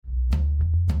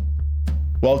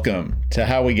Welcome to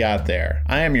How We Got There.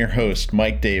 I am your host,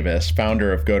 Mike Davis,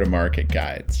 founder of Go-to-Market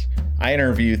Guides. I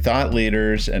interview thought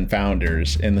leaders and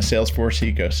founders in the Salesforce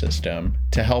ecosystem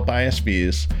to help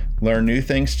ISVs learn new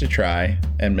things to try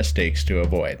and mistakes to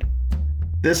avoid.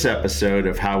 This episode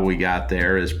of How We Got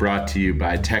There is brought to you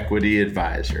by Tequity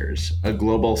Advisors, a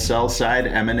global sell-side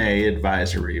M&A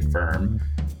advisory firm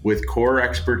with core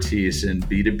expertise in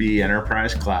B2B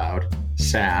enterprise cloud,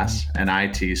 SaaS, and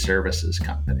IT services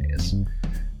companies.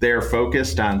 They are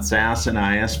focused on SaaS and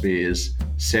ISVs,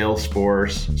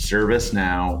 Salesforce,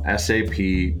 ServiceNow, SAP,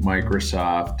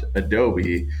 Microsoft,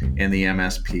 Adobe, and the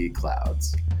MSP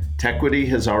clouds. Tequity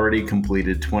has already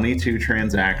completed 22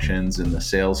 transactions in the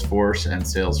Salesforce and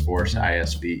Salesforce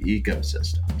ISV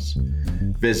ecosystems.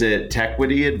 Visit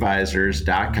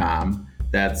tequityadvisors.com,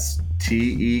 that's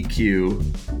TEQUITY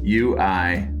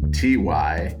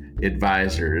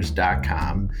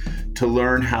advisors.com, to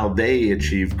learn how they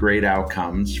achieve great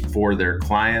outcomes for their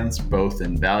clients, both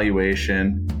in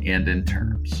valuation and in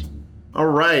terms. All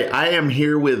right, I am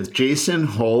here with Jason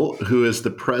Hoult, who is the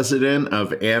president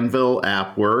of Anvil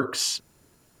AppWorks.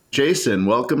 Jason,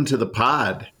 welcome to the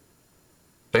pod.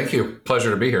 Thank you.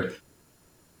 Pleasure to be here.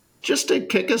 Just to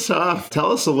kick us off,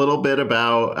 tell us a little bit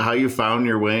about how you found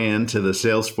your way into the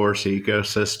Salesforce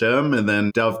ecosystem, and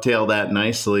then dovetail that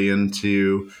nicely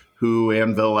into who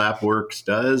Anvil AppWorks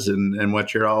does and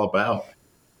what you're all about.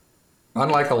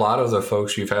 Unlike a lot of the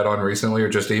folks you've had on recently, or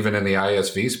just even in the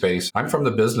ISV space, I'm from the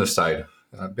business side.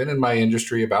 I've been in my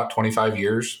industry about 25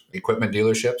 years, equipment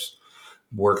dealerships,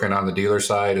 working on the dealer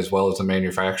side as well as the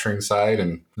manufacturing side,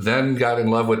 and then got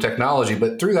in love with technology.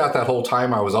 But through that whole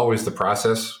time, I was always the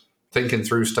process, thinking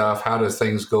through stuff. How does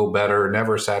things go better?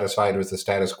 Never satisfied with the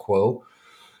status quo,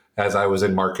 as I was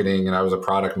in marketing and I was a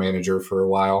product manager for a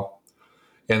while.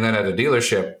 And then at a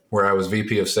dealership where I was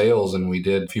VP of sales and we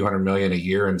did a few $100 million a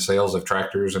year in sales of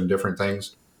tractors and different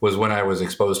things, was when I was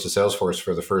exposed to Salesforce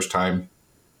for the first time.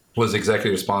 Was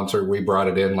executive sponsor. We brought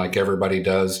it in like everybody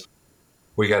does.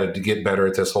 We got to get better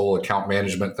at this whole account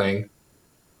management thing.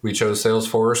 We chose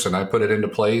Salesforce and I put it into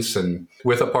place and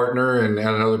with a partner and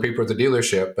other people at the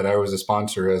dealership, but I was a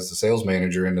sponsor as the sales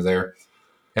manager into there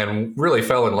and really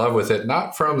fell in love with it.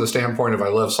 Not from the standpoint of I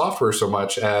love software so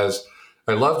much as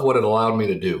I loved what it allowed me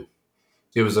to do.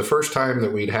 It was the first time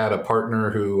that we'd had a partner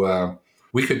who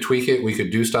we could tweak it, we could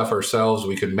do stuff ourselves,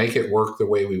 we could make it work the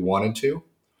way we wanted to.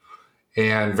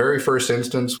 And very first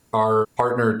instance, our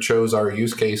partner chose our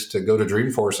use case to go to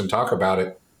Dreamforce and talk about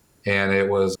it. And it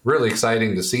was really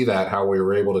exciting to see that, how we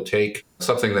were able to take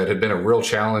something that had been a real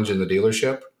challenge in the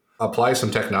dealership, apply some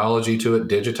technology to it,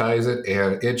 digitize it,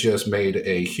 and it just made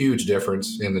a huge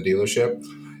difference in the dealership.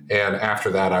 And after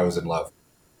that, I was in love.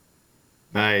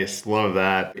 Nice. Love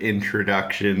that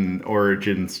introduction,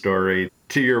 origin story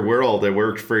to your world. It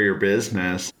worked for your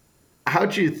business.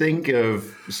 How'd you think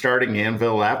of starting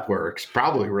Anvil AppWorks?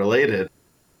 Probably related.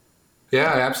 Yeah,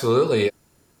 absolutely.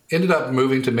 Ended up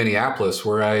moving to Minneapolis,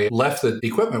 where I left the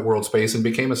equipment world space and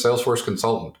became a Salesforce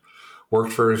consultant.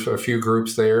 Worked for a few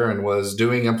groups there and was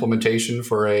doing implementation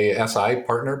for a SI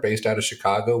partner based out of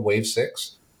Chicago, Wave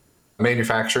 6.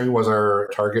 Manufacturing was our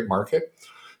target market.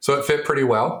 So it fit pretty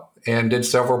well. And did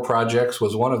several projects,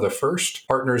 was one of the first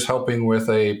partners helping with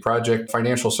a project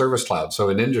financial service cloud, so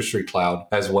an industry cloud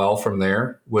as well. From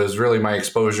there was really my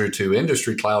exposure to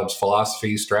industry cloud's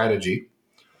philosophy, strategy.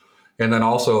 And then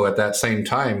also at that same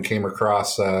time came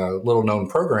across a little known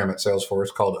program at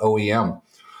Salesforce called OEM.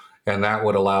 And that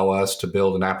would allow us to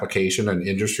build an application, an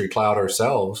industry cloud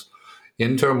ourselves,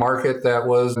 into a market that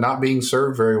was not being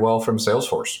served very well from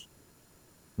Salesforce.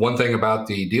 One thing about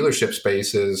the dealership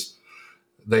space is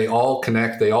they all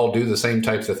connect, they all do the same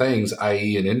types of things,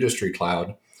 i.e. an industry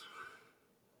cloud.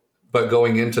 But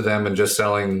going into them and just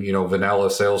selling, vanilla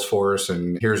Salesforce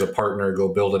and here's a partner, go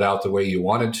build it out the way you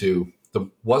wanted to,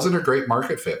 wasn't a great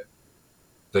market fit.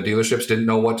 The dealerships didn't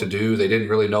know what to do. They didn't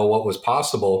really know what was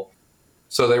possible.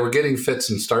 So they were getting fits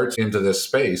and starts into this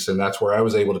space. And that's where I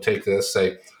was able to take this,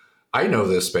 say, I know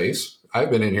this space.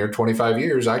 I've been in here 25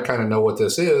 years. I kind of know what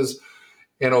this is.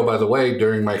 And oh, by the way,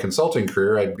 during my consulting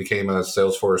career, I became a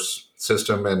Salesforce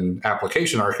system and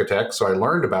application architect. So I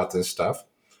learned about this stuff.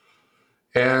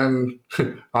 And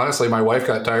honestly, my wife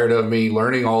got tired of me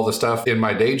learning all the stuff in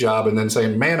my day job and then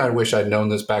saying, man, I wish I'd known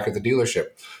this back at the dealership.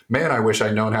 Man, I wish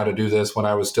I'd known how to do this when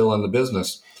I was still in the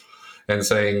business. And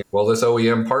saying, well, this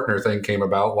OEM partner thing came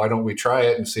about. Why don't we try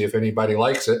it and see if anybody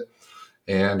likes it?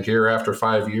 And here after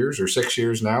 5 years or 6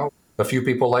 years now, a few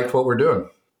people liked what we're doing.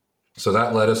 So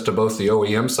that led us to both the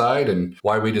OEM side and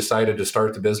why we decided to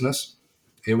start the business.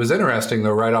 It was interesting,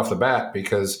 though, right off the bat,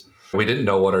 because We didn't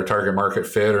know what our target market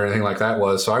fit or anything like that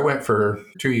was. So I went for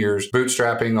 2 years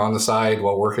bootstrapping on the side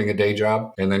while working a day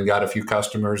job, and then got a few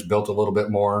customers, built a little bit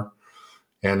more,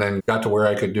 and then got to where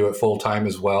I could do it full time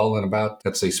as well in about,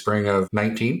 let's say, spring of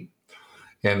 19.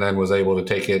 And then was able to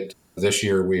take it. This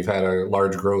year, we've had a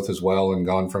large growth as well and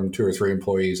gone from 2 or 3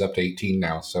 employees up to 18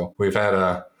 now. So we've had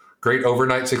a great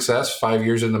overnight success, 5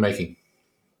 years in the making.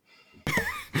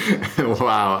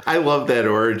 Wow. I love that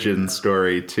origin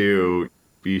story too.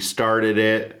 You started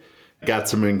it, got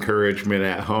some encouragement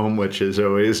at home, which is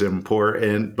always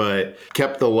important, but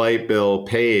kept the light bill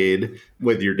paid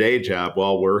with your day job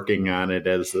while working on it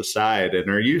as the side.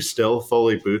 And are you still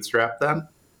fully bootstrapped then?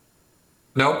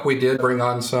 Nope, we did bring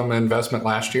on some investment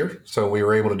last year. So we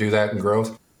were able to do that in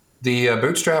growth. The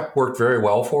bootstrap worked very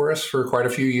well for us for quite a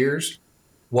few years.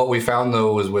 What we found,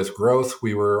 though, was with growth,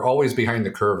 we were always behind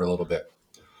the curve a little bit.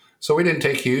 So we didn't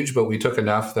take huge, but we took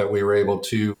enough that we were able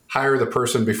to hire the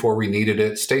person before we needed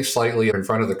it, stay slightly in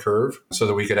front of the curve so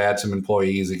that we could add some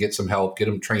employees and get some help, get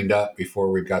them trained up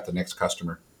before we've got the next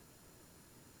customer.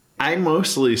 I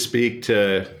mostly speak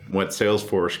to what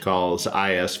Salesforce calls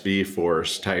ISV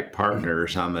force type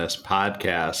partners on this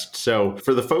podcast. So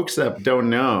for the folks that don't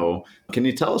know, can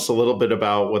you tell us a little bit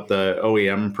about what the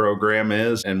OEM program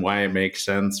is and why it makes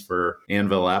sense for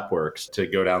Anvil AppWorks to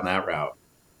go down that route?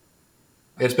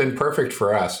 It's been perfect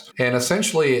for us. And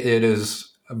essentially, it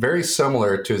is very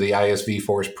similar to the ISV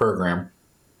force program.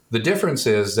 The difference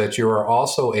is that you are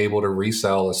also able to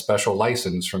resell a special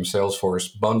license from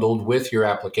Salesforce bundled with your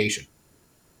application.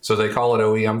 So they call it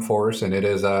OEM Force, and it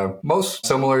is most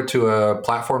similar to a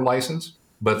platform license,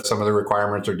 but some of the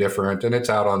requirements are different, and it's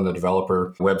out on the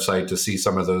developer website to see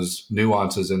some of those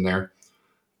nuances in there.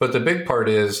 But the big part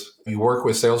is you work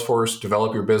with Salesforce,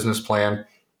 develop your business plan.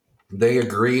 They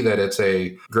agree that it's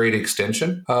a great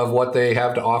extension of what they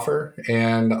have to offer.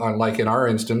 And unlike in our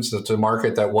instance, it's a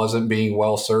market that wasn't being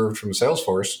well served from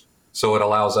Salesforce. So it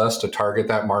allows us to target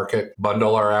that market,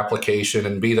 bundle our application,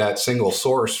 and be that single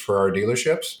source for our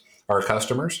dealerships, our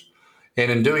customers.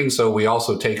 And in doing so, we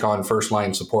also take on first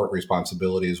line support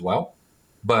responsibility as well.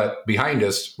 But behind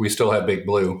us, we still have Big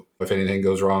Blue. If anything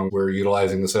goes wrong, we're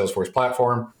utilizing the Salesforce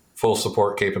platform, full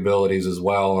support capabilities as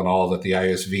well, and all that the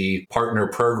ISV partner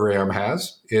program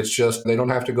has. It's just they don't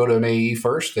have to go to an AE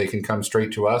first. They can come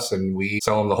straight to us, and we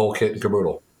sell them the whole kit and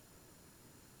caboodle.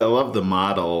 I love the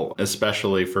model,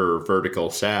 especially for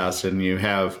vertical SaaS. And you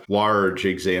have large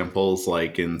examples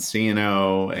like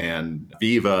Encino and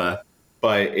Viva,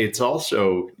 but it's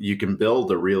also, you can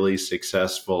build a really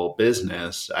successful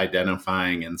business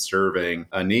identifying and serving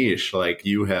a niche like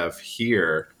you have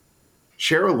here.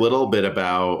 Share a little bit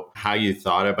about how you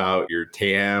thought about your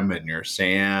TAM and your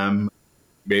SAM.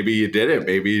 Maybe you didn't.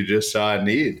 Maybe you just saw a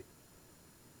need.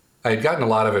 I had gotten a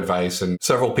lot of advice, and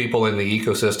several people in the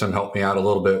ecosystem helped me out a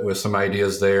little bit with some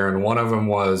ideas there. And one of them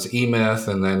was eMyth,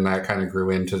 and then that kind of grew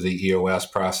into the EOS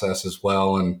process as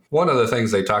well. And one of the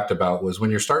things they talked about was when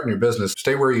you're starting your business,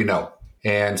 stay where you know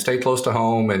and stay close to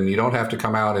home. And you don't have to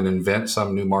come out and invent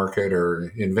some new market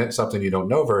or invent something you don't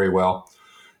know very well.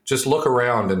 Just look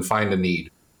around and find a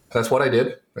need. That's what I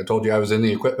did. I told you I was in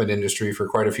the equipment industry for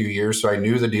quite a few years, so I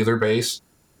knew the dealer base,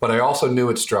 but I also knew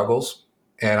its struggles,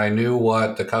 and I knew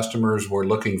what the customers were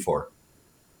looking for.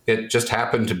 It just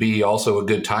happened to be also a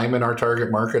good time in our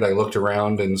target market. I looked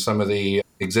around, and some of the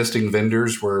existing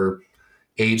vendors were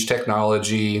age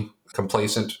technology,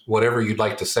 complacent, whatever you'd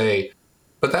like to say,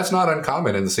 but that's not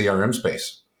uncommon in the CRM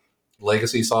space.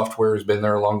 Legacy software has been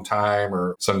there a long time,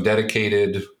 or some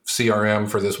dedicated CRM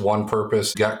for this one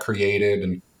purpose got created.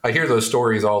 And I hear those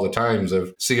stories all the times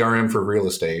of CRM for real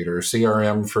estate or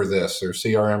CRM for this or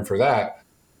CRM for that.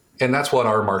 And that's what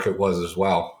our market was as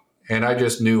well. And I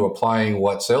just knew applying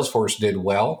what Salesforce did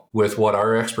well with what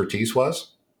our expertise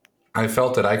was, I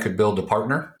felt that I could build a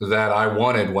partner that I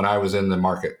wanted when I was in the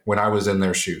market, when I was in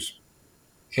their shoes.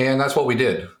 And that's what we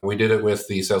did. We did it with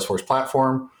the Salesforce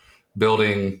platform,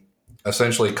 building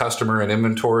essentially customer and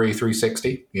inventory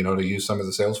 360, to use some of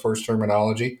the Salesforce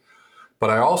terminology. But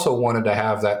I also wanted to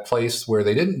have that place where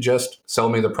they didn't just sell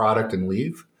me the product and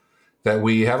leave, that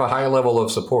we have a high level of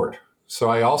support. So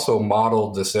I also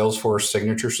modeled the Salesforce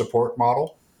signature support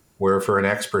model, where for an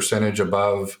X percentage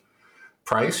above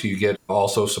price, you get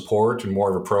also support and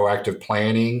more of a proactive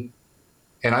planning.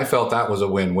 And I felt that was a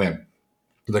win-win.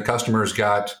 The customers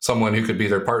got someone who could be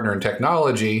their partner in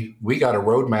technology. We got a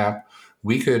roadmap.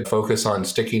 We could focus on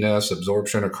stickiness,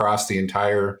 absorption across the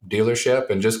entire dealership,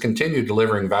 and just continue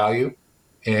delivering value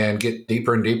and get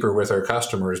deeper and deeper with our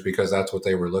customers because that's what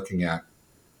they were looking at.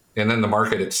 And then the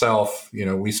market itself,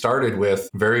 we started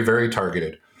with very, very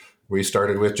targeted. We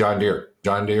started with John Deere.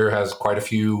 John Deere has quite a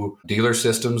few dealer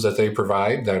systems that they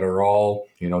provide that are all,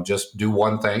 just do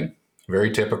one thing,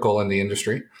 very typical in the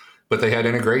industry, but they had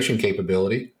integration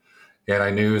capability. And I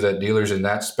knew that dealers in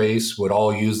that space would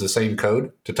all use the same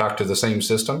code to talk to the same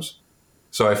systems.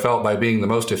 So I felt by being the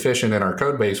most efficient in our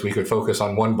code base, we could focus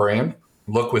on one brand,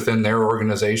 look within their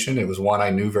organization. It was one I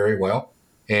knew very well,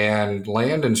 and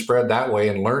land and spread that way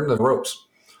and learn the ropes.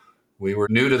 We were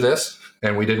new to this,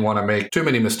 and we didn't want to make too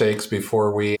many mistakes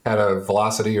before we had a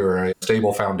velocity or a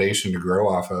stable foundation to grow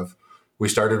off of. We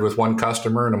started with one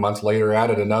customer, and a month later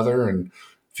added another, and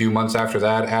a few months after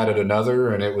that added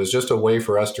another, and it was just a way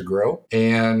for us to grow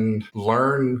and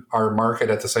learn our market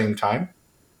at the same time.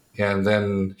 And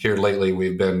then here lately,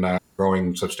 we've been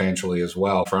growing substantially as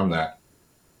well from that.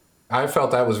 I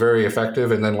felt that was very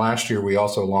effective. And then last year, we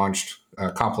also launched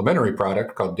a complementary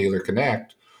product called Dealer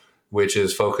Connect, which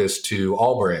is focused to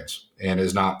all brands and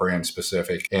is not brand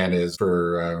specific and is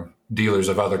for dealers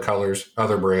of other colors,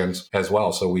 other brands as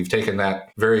well. So we've taken that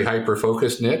very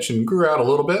hyper-focused niche and grew out a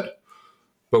little bit,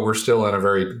 but we're still in a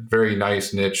very, very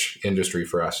nice niche industry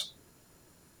for us.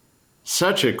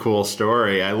 Such a cool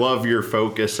story. I love your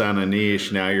focus on a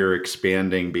niche. Now you're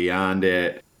expanding beyond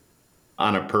it.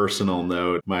 On a personal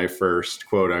note, my first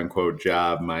quote unquote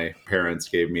job, my parents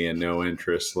gave me a no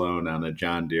interest loan on a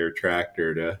John Deere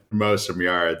tractor to mow some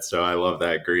yards. So I love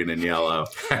that green and yellow.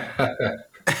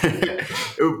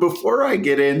 Before I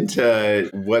get into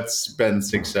what's been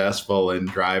successful in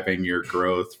driving your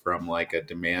growth from like a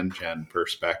demand gen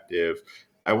perspective,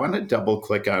 I want to double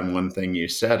click on one thing you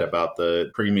said about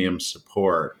the premium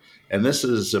support. And this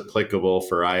is applicable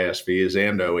for ISVs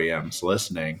and OEMs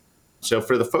listening. So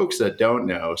for the folks that don't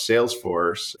know,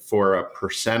 Salesforce, for a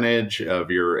percentage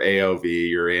of your AOV,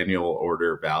 your annual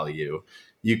order value,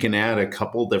 you can add a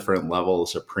couple different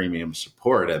levels of premium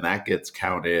support, and that gets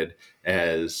counted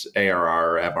as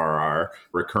ARR, MRR,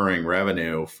 recurring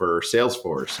revenue for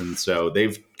Salesforce. And so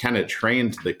they've kind of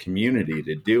trained the community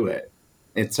to do it.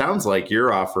 It sounds like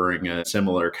you're offering a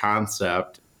similar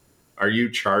concept. Are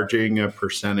you charging a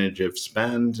percentage of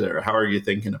spend, or how are you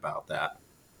thinking about that?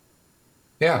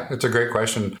 Yeah, it's a great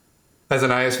question. As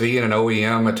an ISV and an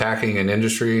OEM attacking an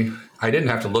industry, I didn't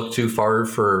have to look too far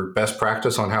for best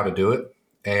practice on how to do it.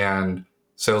 And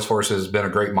Salesforce has been a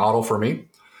great model for me.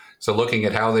 So looking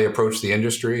at how they approach the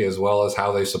industry as well as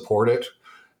how they support it,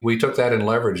 we took that and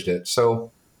leveraged it.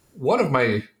 So one of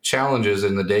my challenges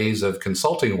in the days of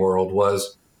consulting world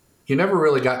was you never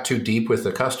really got too deep with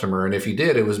the customer. And if you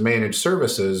did, it was managed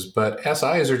services, but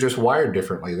SIs are just wired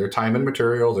differently. They're time and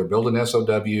material, they're building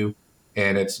SOW,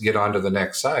 and it's get on to the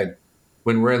next side.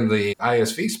 When we're in the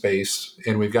ISV space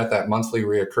and we've got that monthly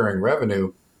reoccurring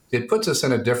revenue, it puts us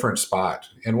in a different spot.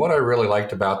 And what I really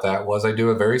liked about that was I do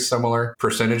a very similar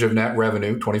percentage of net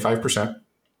revenue, 25%,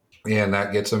 and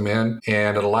that gets them in.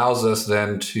 And it allows us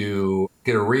then to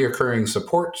get a reoccurring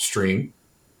support stream.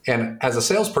 And as a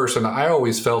salesperson, I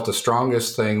always felt the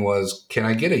strongest thing was, can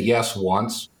I get a yes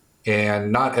once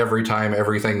and not every time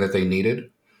everything that they needed?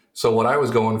 So what I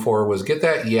was going for was get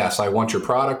that yes, I want your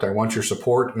product, I want your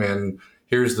support, and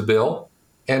here's the bill.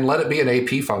 And let it be an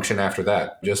AP function after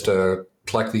that, just to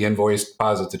collect the invoice,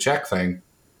 deposit the check thing.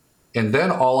 And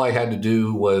then all I had to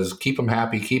do was keep them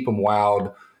happy, keep them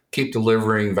wowed, keep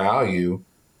delivering value,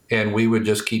 and we would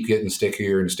just keep getting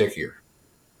stickier and stickier.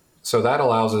 So that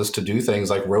allows us to do things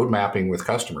like road mapping with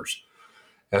customers.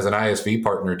 As an ISV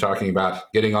partner, talking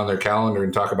about getting on their calendar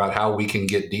and talk about how we can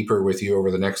get deeper with you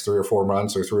over the next 3 or 4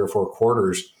 months or 3 or 4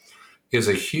 quarters is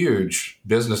a huge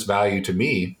business value to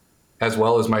me, as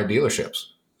well as my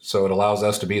dealerships. So it allows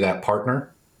us to be that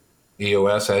partner,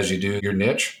 EOS, as you do your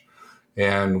niche.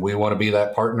 And we want to be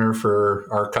that partner for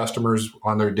our customers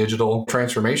on their digital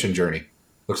transformation journey.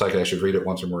 Looks like I should read it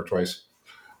once or more twice.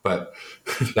 But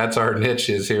that's our niche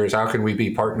is how can we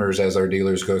be partners as our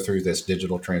dealers go through this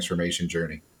digital transformation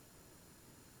journey?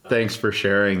 Thanks for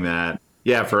sharing that.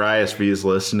 Yeah, for ISVs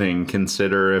listening,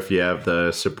 consider if you have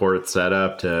the support set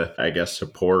up to,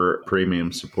 support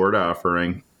premium support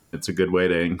offering. It's a good way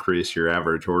to increase your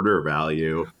average order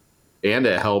value. And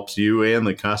it helps you and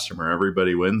the customer.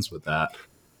 Everybody wins with that.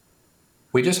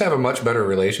 We just have a much better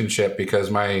relationship because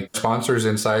my sponsors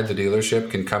inside the dealership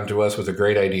can come to us with a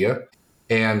great idea.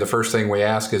 And the first thing we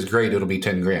ask is, great, it'll be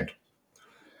 10 grand.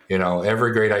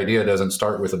 Every great idea doesn't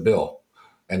start with a bill,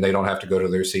 and they don't have to go to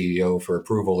their CEO for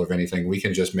approval of anything. We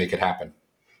can just make it happen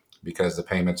because the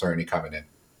payments are already coming in.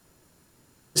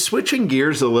 Switching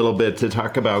gears a little bit to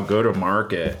talk about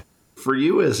go-to-market. For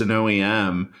you as an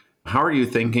OEM, how are you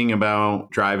thinking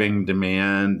about driving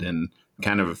demand and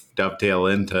kind of dovetail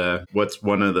into what's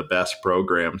one of the best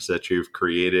programs that you've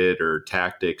created or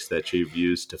tactics that you've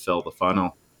used to fill the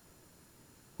funnel?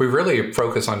 We really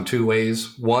focus on two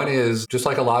ways. One is just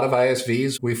like a lot of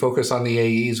ISVs, we focus on the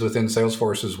AEs within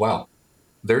Salesforce as well.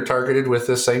 They're targeted with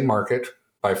this same market.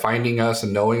 By finding us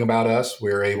and knowing about us,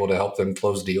 we're able to help them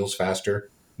close deals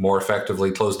faster, more effectively,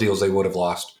 close deals they would have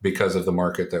lost because of the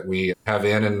market that we have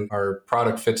in, and our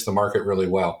product fits the market really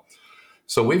well.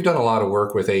 So we've done a lot of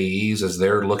work with AEs as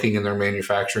they're looking in their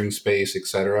manufacturing space, et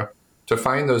cetera, to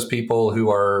find those people who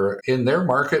are in their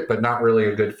market but not really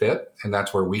a good fit. And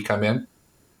that's where we come in.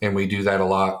 And we do that a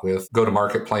lot with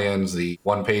go-to-market plans, the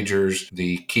one-pagers,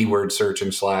 the keyword search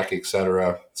in Slack, et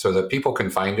cetera, so that people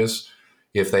can find us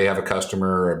if they have a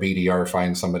customer or a BDR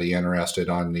finds somebody interested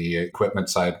on the equipment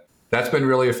side. That's been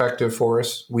really effective for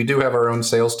us. We do have our own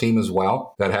sales team as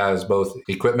well that has both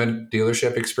equipment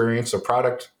dealership experience, a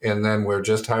product, and then we're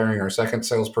just hiring our second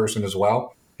salesperson as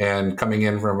well, and coming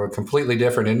in from a completely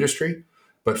different industry,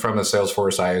 but from a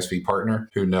Salesforce ISV partner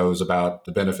who knows about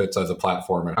the benefits of the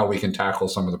platform and how we can tackle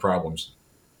some of the problems.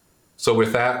 So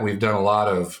with that, we've done a lot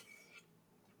of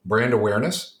brand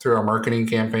awareness through our marketing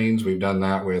campaigns. We've done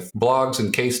that with blogs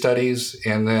and case studies,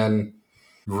 and then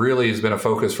really has been a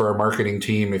focus for our marketing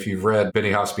team. If you've read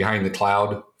Benny Hoff's Behind the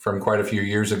Cloud from quite a few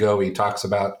years ago, he talks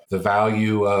about the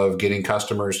value of getting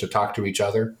customers to talk to each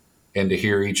other and to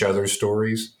hear each other's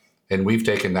stories. And we've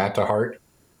taken that to heart.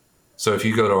 So if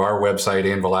you go to our website,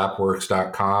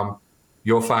 anvilappworks.com,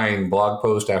 you'll find blog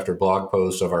post after blog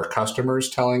post of our customers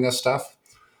telling us stuff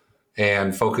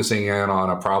and focusing in on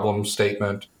a problem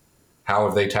statement. How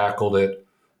have they tackled it?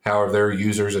 How have their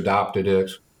users adopted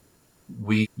it?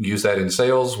 We use that in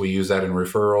sales. We use that in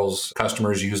referrals.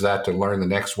 Customers use that to learn the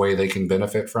next way they can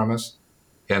benefit from us.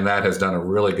 And that has done a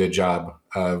really good job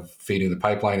of feeding the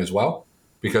pipeline as well.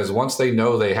 Because once they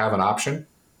know they have an option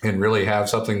and really have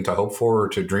something to hope for or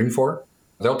to dream for,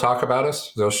 they'll talk about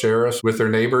us. They'll share us with their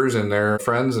neighbors and their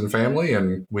friends and family.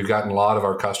 And we've gotten a lot of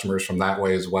our customers from that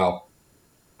way as well.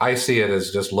 I see it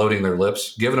as just loading their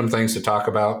lips, giving them things to talk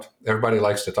about. Everybody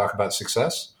likes to talk about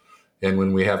success. And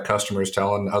when we have customers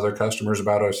telling other customers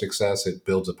about our success, it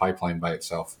builds a pipeline by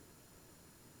itself.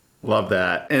 Love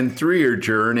that. And through your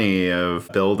journey of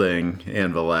building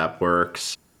Anvil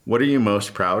AppWorks, what are you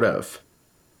most proud of?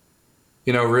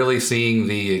 Really seeing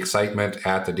the excitement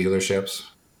at the dealerships.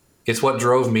 It's what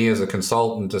drove me as a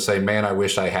consultant to say, man, I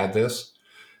wish I had this,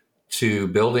 to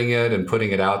building it and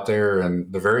putting it out there.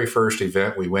 And the very first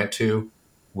event we went to,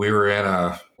 we were in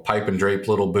a pipe and drape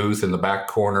little booth in the back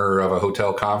corner of a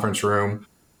hotel conference room,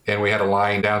 and we had a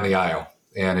line down the aisle.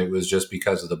 And it was just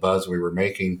because of the buzz we were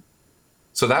making.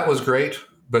 So that was great.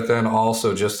 But then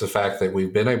also just the fact that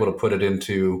we've been able to put it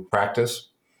into practice.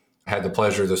 I had the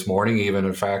pleasure this morning, even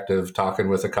in fact, of talking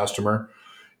with a customer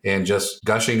and just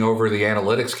gushing over the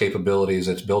analytics capabilities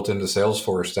that's built into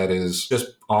Salesforce that is just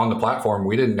on the platform.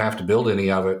 We didn't have to build any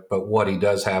of it, but what he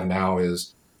does have now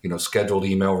is scheduled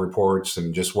email reports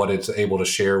and just what it's able to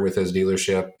share with his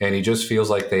dealership. And he just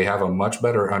feels like they have a much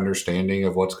better understanding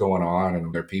of what's going on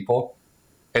and their people.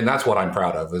 And that's what I'm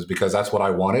proud of, is because that's what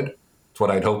I wanted. It's what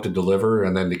I'd hoped to deliver.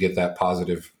 And then to get that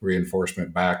positive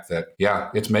reinforcement back that, yeah,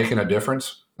 it's making a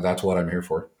difference. That's what I'm here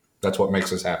for. That's what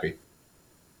makes us happy.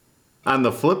 On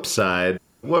the flip side,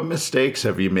 what mistakes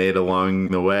have you made along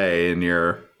the way in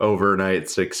your overnight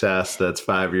success that's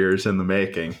 5 years in the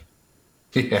making?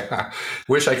 Yeah.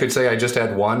 Wish I could say I just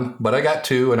had one, but I got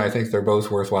two, and I think they're both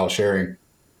worthwhile sharing.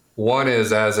 One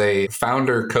is, as a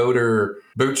founder, coder,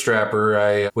 bootstrapper,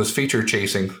 I was feature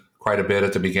chasing quite a bit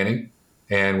at the beginning.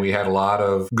 And we had a lot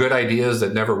of good ideas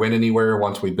that never went anywhere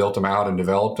once we built them out and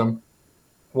developed them.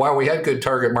 While we had good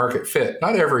target market fit,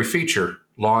 not every feature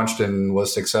launched and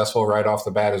was successful right off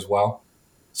the bat as well.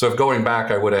 So if going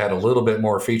back, I would have had a little bit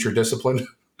more feature discipline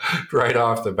right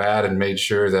off the bat and made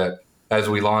sure that as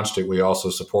we launched it, we also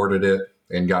supported it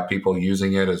and got people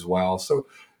using it as well. So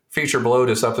feature bloat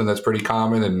is something that's pretty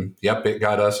common, and yep, it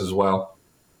got us as well.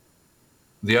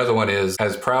 The other one is,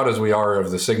 as proud as we are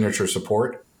of the signature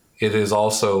support, it is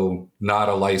also not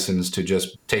a license to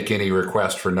just take any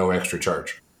request for no extra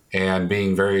charge. And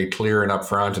being very clear and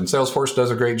upfront, and Salesforce does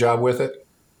a great job with it.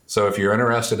 So if you're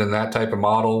interested in that type of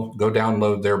model, go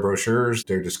download their brochures,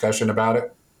 their discussion about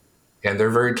it. And they're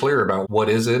very clear about what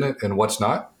is in it and what's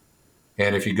not.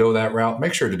 And if you go that route,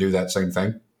 make sure to do that same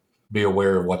thing. Be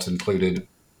aware of what's included.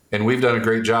 And we've done a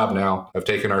great job now of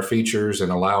taking our features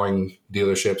and allowing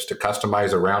dealerships to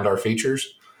customize around our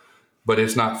features. But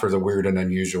it's not for the weird and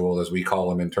unusual, as we call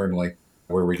them internally,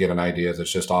 where we get an idea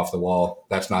that's just off the wall.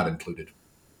 That's not included.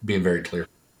 Being very clear.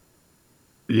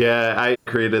 Yeah, I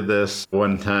created this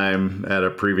one time at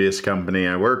a previous company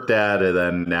I worked at, and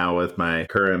then now with my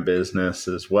current business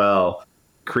as well.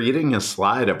 Creating a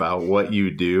slide about what you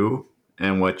do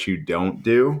and what you don't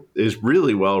do is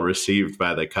really well received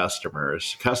by the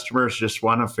customers. Customers just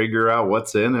want to figure out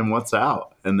what's in and what's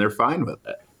out, and they're fine with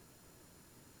it.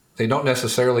 They don't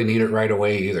necessarily need it right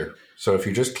away either. So if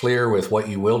you're just clear with what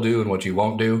you will do and what you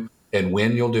won't do and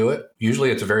when you'll do it, usually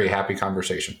it's a very happy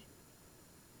conversation.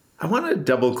 I want to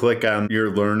double click on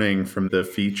your learning from the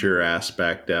feature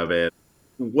aspect of it.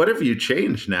 What have you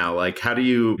changed now? Like, how do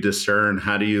you discern?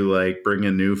 How do you bring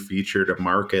a new feature to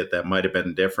market that might have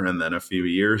been different than a few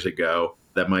years ago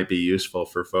that might be useful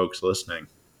for folks listening?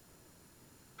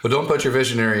 Well, don't put your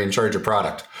visionary in charge of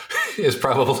product is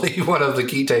probably one of the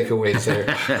key takeaways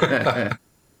there.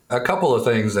 A couple of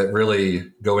things that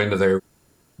really go into there.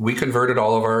 We converted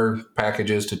all of our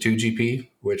packages to 2GP,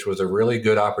 which was a really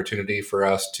good opportunity for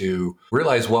us to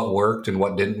realize what worked and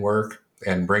what didn't work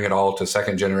and bring it all to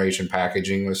second generation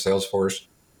packaging with Salesforce.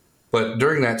 But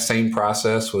during that same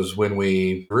process was when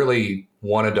we really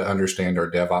wanted to understand our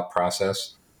DevOps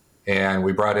process. And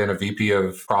we brought in a VP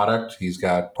of product. He's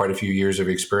got quite a few years of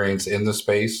experience in the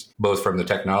space, both from the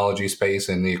technology space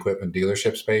and the equipment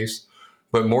dealership space.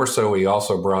 But more so, he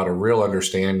also brought a real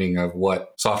understanding of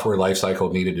what software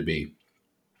lifecycle needed to be.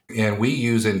 And we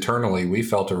use internally, we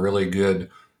felt a really good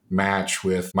match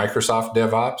with Microsoft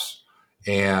DevOps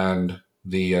and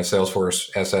the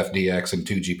Salesforce SFDX and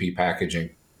 2GP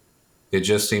packaging. It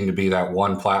just seemed to be that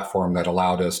one platform that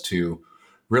allowed us to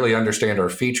really understand our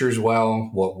features well,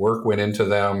 what work went into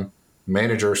them,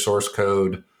 manage our source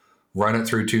code, run it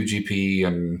through 2GP,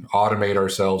 and automate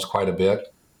ourselves quite a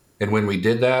bit. And when we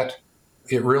did that,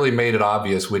 it really made it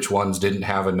obvious which ones didn't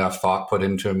have enough thought put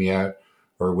into them yet,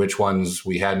 or which ones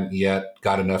we hadn't yet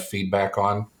got enough feedback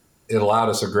on. It allowed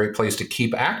us a great place to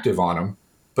keep active on them,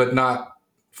 but not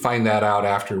find that out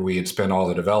after we had spent all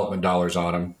the development dollars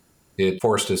on them. It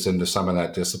forced us into some of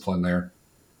that discipline there.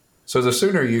 So the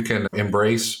sooner you can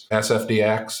embrace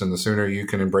SFDX and the sooner you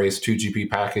can embrace 2GP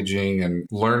packaging and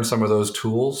learn some of those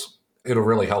tools, it'll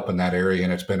really help in that area,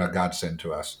 and it's been a godsend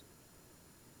to us.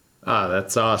 Ah,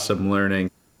 that's awesome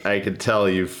learning. I could tell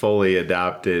you fully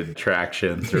adopted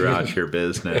traction throughout your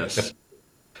business.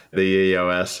 The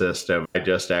EOS system, I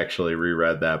just actually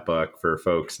reread that book for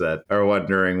folks that are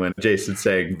wondering when Jason's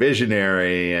saying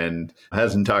visionary and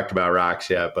hasn't talked about rocks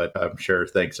yet, but I'm sure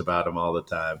thinks about them all the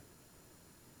time.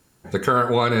 The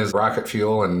current one is Rocket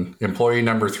Fuel, and employee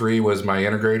number 3 was my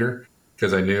integrator,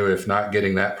 because I knew if not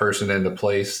getting that person into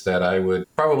place that I would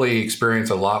probably experience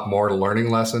a lot more learning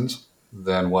lessons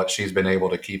than what she's been able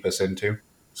to keep us into.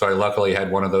 So I luckily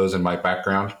had one of those in my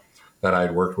background that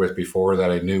I'd worked with before that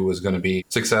I knew was going to be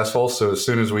successful. So as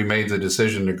soon as we made the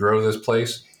decision to grow this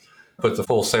place, put the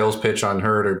full sales pitch on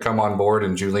her to come on board,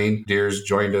 and Julene Deers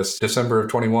joined us December of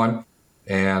 21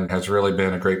 and has really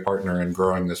been a great partner in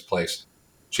growing this place.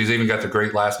 She's even got the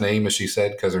great last name, as she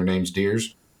said, because her name's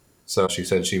Deers. So she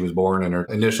said she was born and her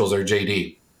initials are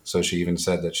JD. So she even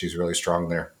said that she's really strong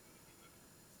there.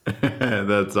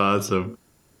 That's awesome.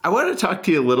 I want to talk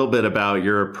to you a little bit about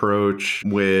your approach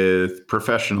with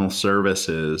professional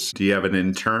services. Do you have an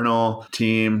internal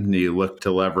team? Do you look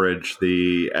to leverage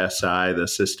the SI, the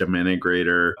system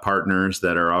integrator partners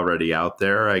that are already out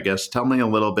there? I guess tell me a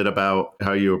little bit about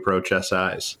how you approach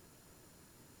SIs.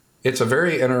 It's a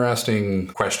very interesting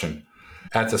question.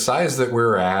 At the size that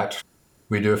we're at,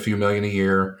 we do a few million a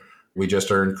year. We just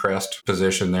earned Crest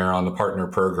position there on the partner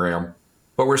program,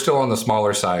 but we're still on the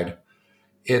smaller side.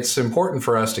 It's important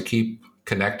for us to keep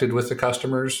connected with the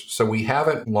customers. So we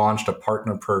haven't launched a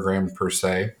partner program per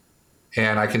se.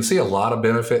 And I can see a lot of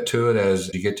benefit to it as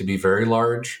you get to be very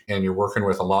large and you're working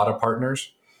with a lot of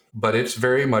partners. But it's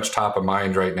very much top of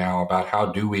mind right now about how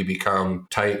do we become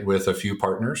tight with a few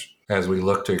partners as we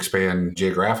look to expand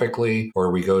geographically,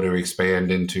 or we go to expand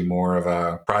into more of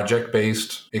a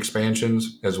project-based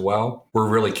expansions as well. We're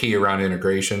really key around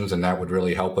integrations, and that would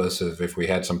really help us if we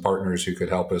had some partners who could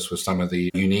help us with some of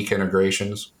the unique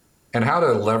integrations and how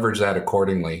to leverage that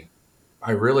accordingly.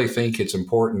 I really think it's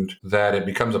important that it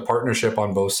becomes a partnership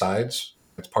on both sides.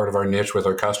 It's part of our niche with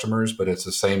our customers, but it's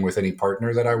the same with any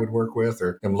partner that I would work with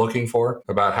or am looking for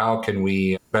about how can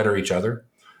we better each other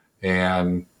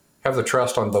and have the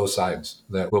trust on both sides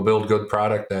that we'll build good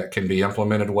product that can be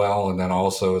implemented well. And then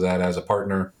also that as a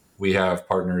partner, we have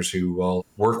partners who will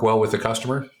work well with the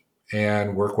customer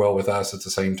and work well with us at the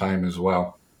same time as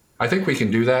well. I think we can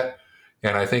do that.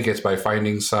 And I think it's by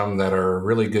finding some that are a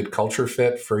really good culture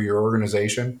fit for your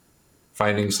organization,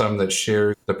 finding some that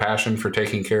share the passion for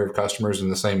taking care of customers in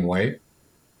the same way,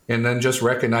 and then just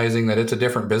recognizing that it's a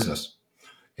different business.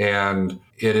 And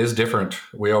it is different.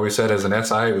 We always said as an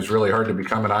SI, it was really hard to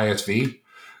become an ISV.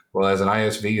 Well, as an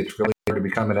ISV, it's really hard to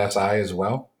become an SI as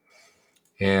well.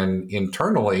 And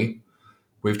internally,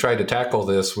 We've tried to tackle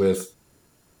this with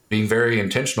being very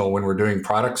intentional when we're doing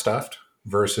product stuff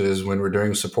versus when we're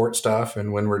doing support stuff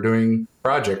and when we're doing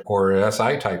project or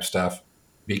SI type stuff.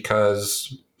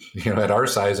 Because, at our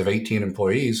size of 18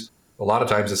 employees, a lot of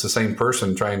times it's the same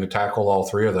person trying to tackle all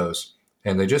three of those.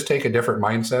 And they just take a different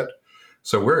mindset.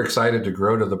 So we're excited to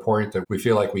grow to the point that we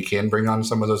feel like we can bring on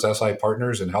some of those SI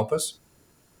partners and help us.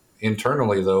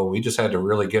 Internally, though, we just had to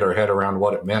really get our head around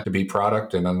what it meant to be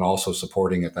product and then also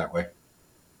supporting it that way.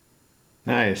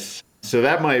 Nice. So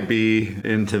that might be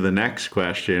into the next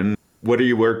question. What are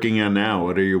you working on now?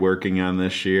 What are you working on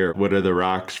this year? What are the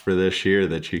rocks for this year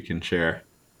that you can share?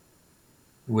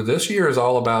 Well, this year is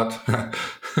all about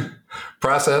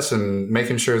process and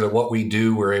making sure that what we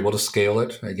do, we're able to scale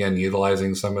it. Again,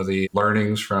 utilizing some of the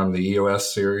learnings from the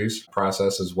EOS series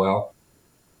process as well.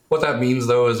 What that means,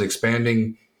 though, is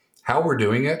expanding how we're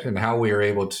doing it and how we are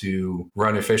able to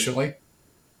run efficiently.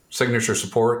 Signature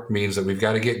support means that we've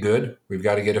got to get good. We've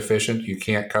got to get efficient. You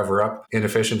can't cover up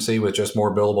inefficiency with just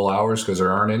more billable hours because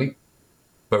there aren't any.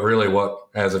 But really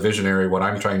as a visionary, what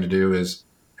I'm trying to do is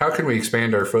how can we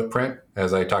expand our footprint?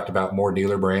 As I talked about, more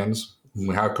dealer brands.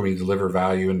 How can we deliver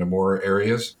value into more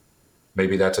areas?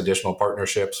 Maybe that's additional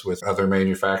partnerships with other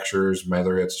manufacturers,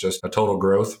 whether it's just a total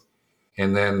growth.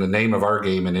 And then the name of our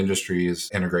game in industry is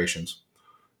integrations.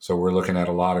 So we're looking at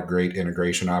a lot of great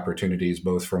integration opportunities,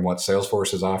 both from what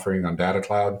Salesforce is offering on Data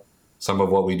Cloud, some of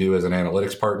what we do as an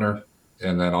analytics partner,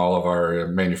 and then all of our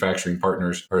manufacturing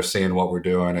partners are seeing what we're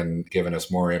doing and giving us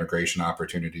more integration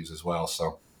opportunities as well.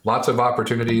 So lots of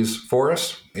opportunities for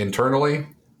us internally,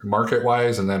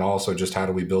 market-wise, and then also just how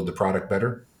do we build the product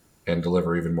better and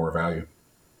deliver even more value.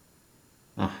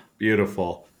 Oh,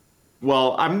 beautiful.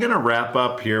 Well, I'm going to wrap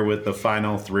up here with the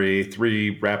final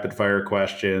three rapid fire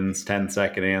questions,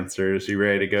 10-second answers. You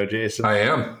ready to go, Jason? I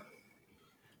am.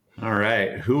 All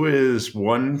right. Who is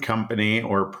one company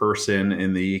or person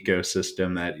in the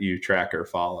ecosystem that you track or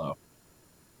follow?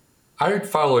 I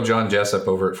follow John Jessup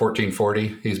over at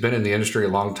 1440. He's been in the industry a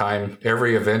long time.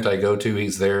 Every event I go to,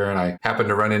 he's there, and I happen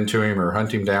to run into him or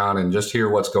hunt him down and just hear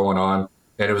what's going on.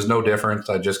 And it was no different.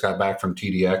 I just got back from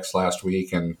TDX last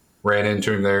week and ran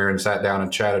into him there and sat down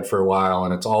and chatted for a while.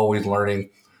 And it's always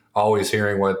learning, always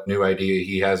hearing what new idea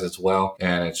he has as well.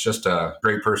 And it's just a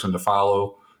great person to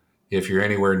follow if you're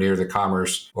anywhere near the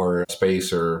commerce or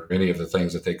space or any of the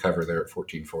things that they cover there at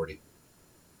 1440.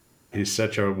 He's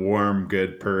such a warm,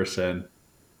 good person.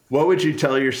 What would you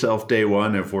tell yourself day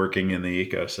one of working in the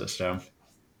ecosystem?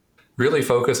 Really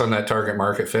focus on that target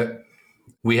market fit.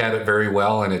 We had it very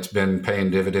well, and it's been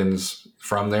paying dividends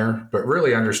from there, but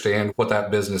really understand what that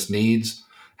business needs,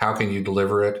 how can you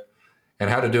deliver it, and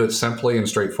how to do it simply and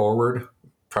straightforward.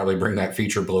 Probably bring that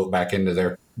feature bloat back into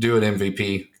there. Do it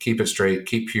MVP, keep it straight,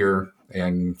 keep pure,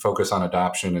 and focus on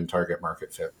adoption and target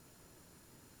market fit.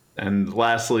 And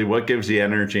lastly, what gives you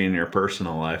energy in your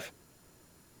personal life?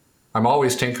 I'm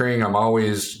always tinkering. I'm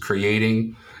always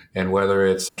creating. And whether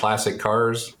it's classic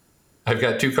cars, I've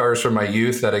got 2 cars from my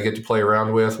youth that I get to play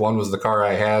around with. One was the car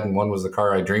I had, and one was the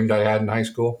car I dreamed I had in high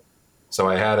school. So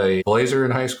I had a Blazer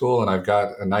in high school, and I've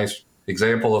got a nice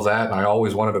example of that. And I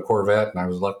always wanted a Corvette, and I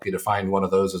was lucky to find one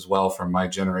of those as well from my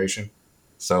generation.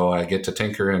 So I get to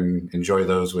tinker and enjoy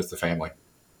those with the family.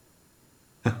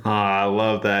 I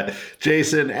love that.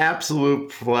 Jason, absolute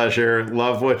pleasure.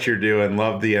 Love what you're doing.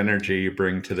 Love the energy you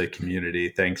bring to the community.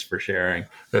 Thanks for sharing.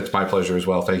 It's my pleasure as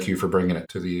well. Thank you for bringing it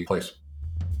to the place.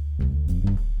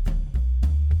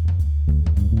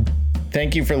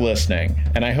 Thank you for listening,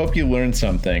 and I hope you learned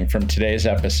something from today's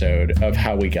episode of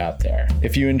How We Got There.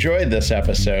 If you enjoyed this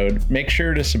episode, make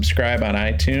sure to subscribe on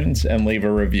iTunes and leave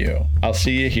a review. I'll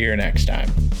see you here next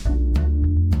time.